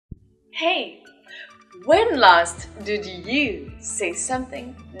Hey, when last did you say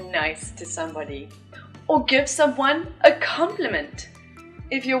something nice to somebody or give someone a compliment?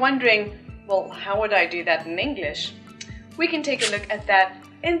 If you're wondering, well, how would I do that in English? We can take a look at that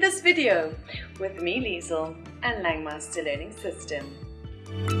in this video with me, Liesl, and Langmaster Learning System.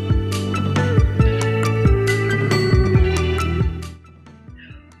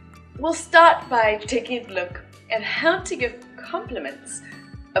 We'll start by taking a look at how to give compliments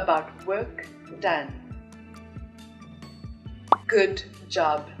about work done. Good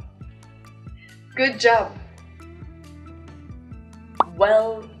job. Good job.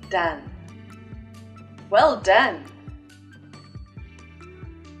 Well done. Well done.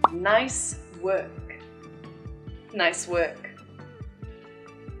 Nice work. Nice work.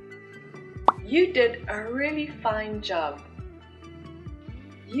 You did a really fine job.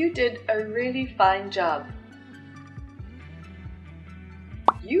 You did a really fine job.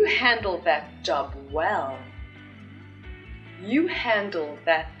 You handled that job well. You handled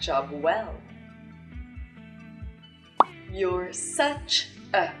that job well. You're such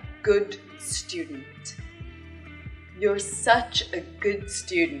a good student. You're such a good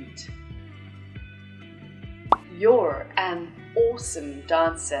student. You're an awesome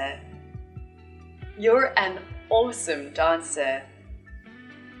dancer. You're an awesome dancer.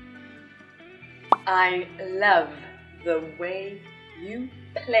 I love the way you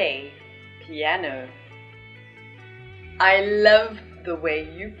play piano. I love the way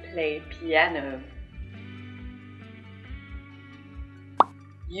you play piano.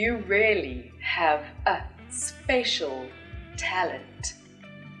 You really have a special talent.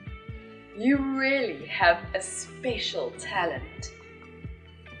 You really have a special talent.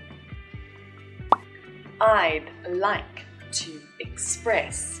 I'd like to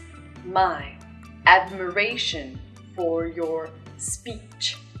express my admiration for your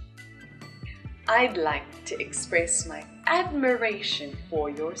speech. I'd like to express my admiration for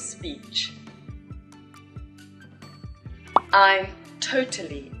your speech. I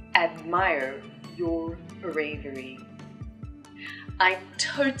totally admire your bravery. I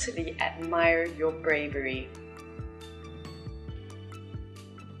totally admire your bravery.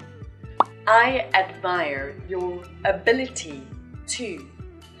 I admire your ability to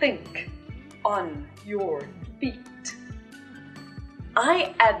think on your feet.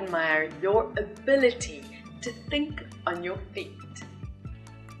 I admire your ability to think on your feet.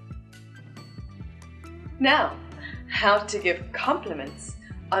 Now, how to give compliments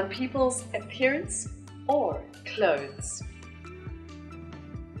on people's appearance or clothes.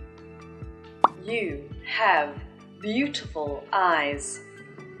 You have beautiful eyes.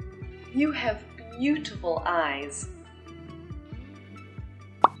 You have beautiful eyes.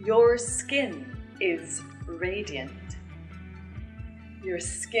 Your skin is radiant. Your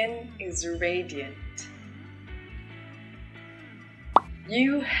skin is radiant.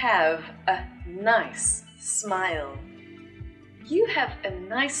 You have a nice smile. You have a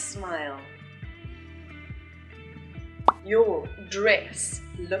nice smile. Your dress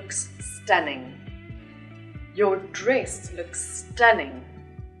looks stunning. Your dress looks stunning.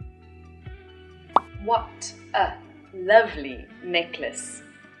 What a lovely necklace.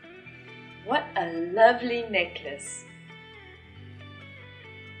 What a lovely necklace.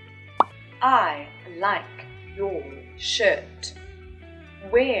 I like your shirt.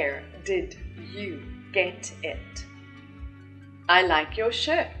 Where did you get it? I like your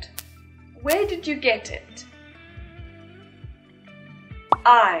shirt. Where did you get it?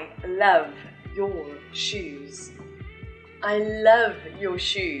 I love your shoes. I love your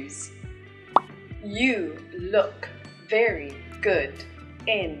shoes. You look very good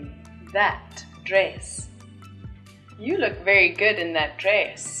in that dress. You look very good in that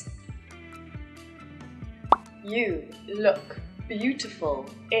dress. You look beautiful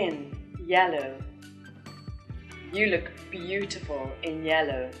in yellow. You look beautiful in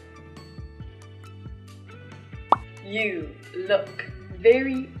yellow. You look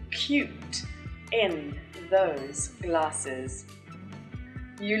very cute in those glasses.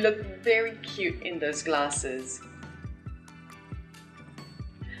 You look very cute in those glasses.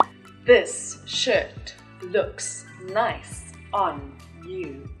 This shirt looks nice on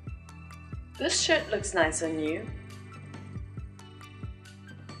you. This shirt looks nice on you.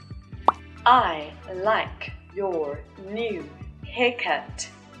 I like your new haircut.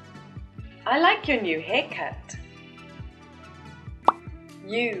 I like your new haircut.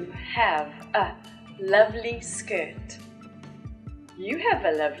 You have a lovely skirt. You have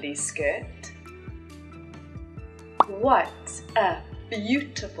a lovely skirt. What a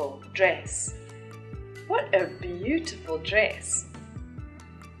beautiful dress. What a beautiful dress.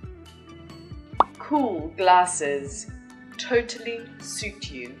 Cool glasses totally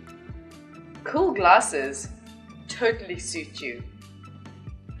suit you. Cool glasses totally suit you.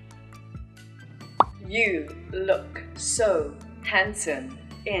 You look so handsome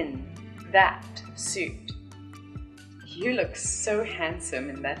in that suit. You look so handsome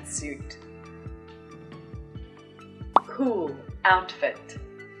in that suit. Cool outfit.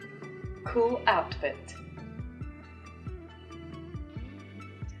 Cool outfit.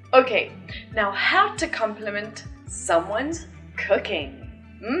 Okay, now how to compliment someone's cooking.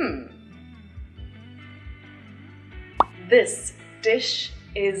 This dish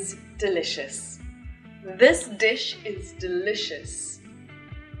is delicious. This dish is delicious.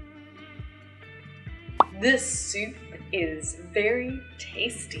 This soup is very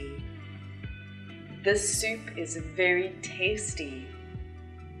tasty. This soup is very tasty.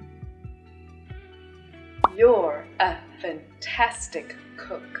 You're a fantastic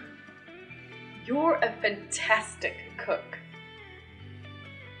cook. You're a fantastic cook.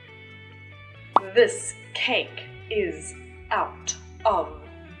 This cake is out of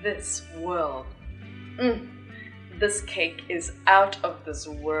this world. This cake is out of this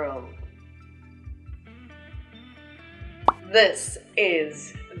world. This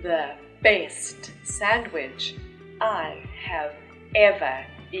is the best sandwich I have ever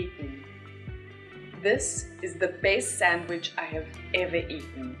eaten. This is the best sandwich I have ever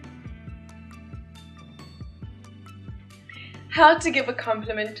eaten. How to give a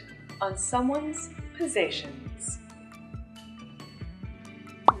compliment on someone's possessions.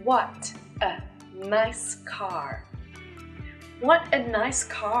 What a nice car. What a nice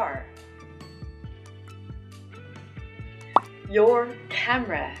car. Your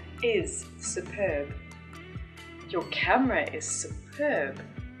camera is superb. Your camera is superb.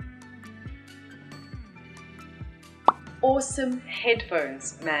 Awesome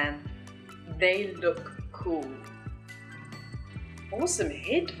headphones, man. They look cool. Awesome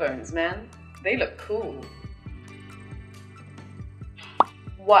headphones, man. They look cool.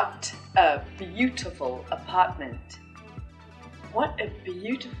 What a beautiful apartment. What a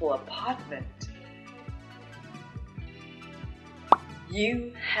beautiful apartment.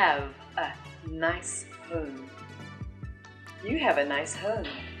 You have a nice home. You have a nice home.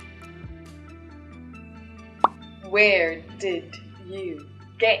 Where did you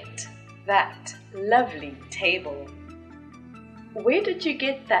get that lovely table? Where did you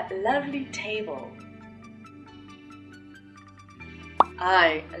get that lovely table?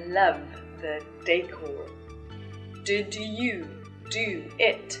 I love the decor. Did you do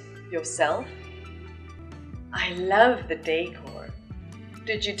it yourself? I love the decor.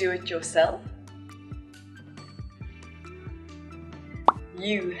 Did you do it yourself?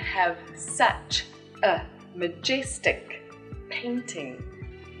 You have such a majestic painting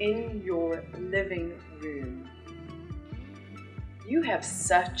in your living room. You have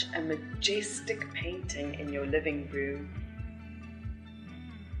such a majestic painting in your living room.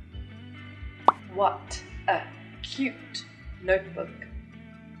 What a cute notebook.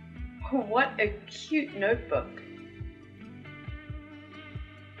 What a cute notebook.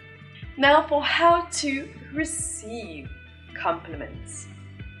 Now for how to receive compliments.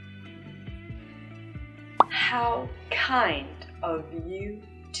 How kind of you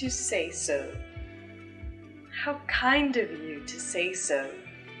to say so. How kind of you to say so.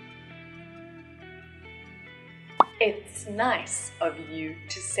 It's nice of you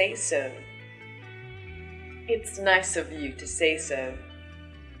to say so. It's nice of you to say so.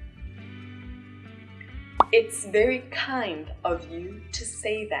 It's very kind of you to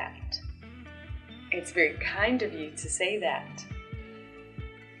say that. It's very kind of you to say that.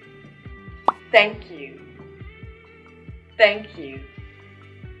 Thank you. Thank you.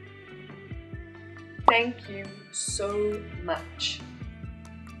 Thank you so much.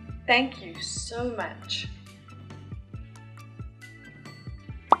 Thank you so much.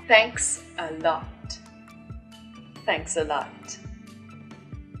 Thanks a lot. Thanks a lot.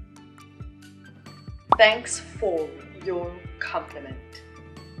 Thanks for your compliment.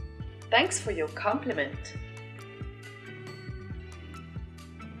 Thanks for your compliment.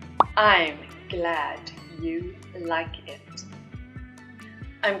 I'm glad you like it.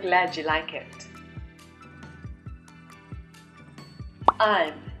 I'm glad you like it.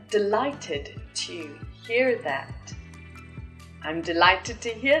 I'm delighted to hear that. I'm delighted to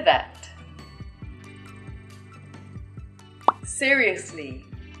hear that. Seriously,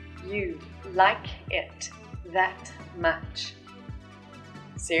 you like it that much.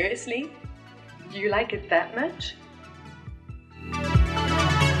 Seriously, you like it that much?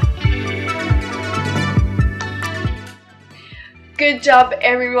 Good job,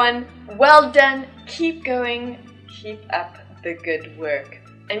 everyone. Well done. keep going, keep up the good work,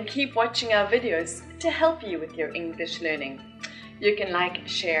 and keep watching our videos to help you with your English learning. You can like,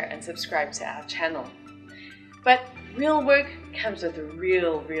 share, and subscribe to our channel. But real work comes with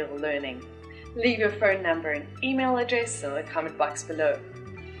real learning. Leave your phone number and email address in the comment box below.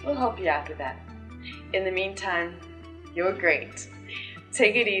 We'll help you out with that. In the meantime, you're great.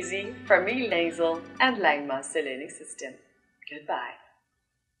 Take it easy from me, Lazel, and Langmaster Learning System. Goodbye.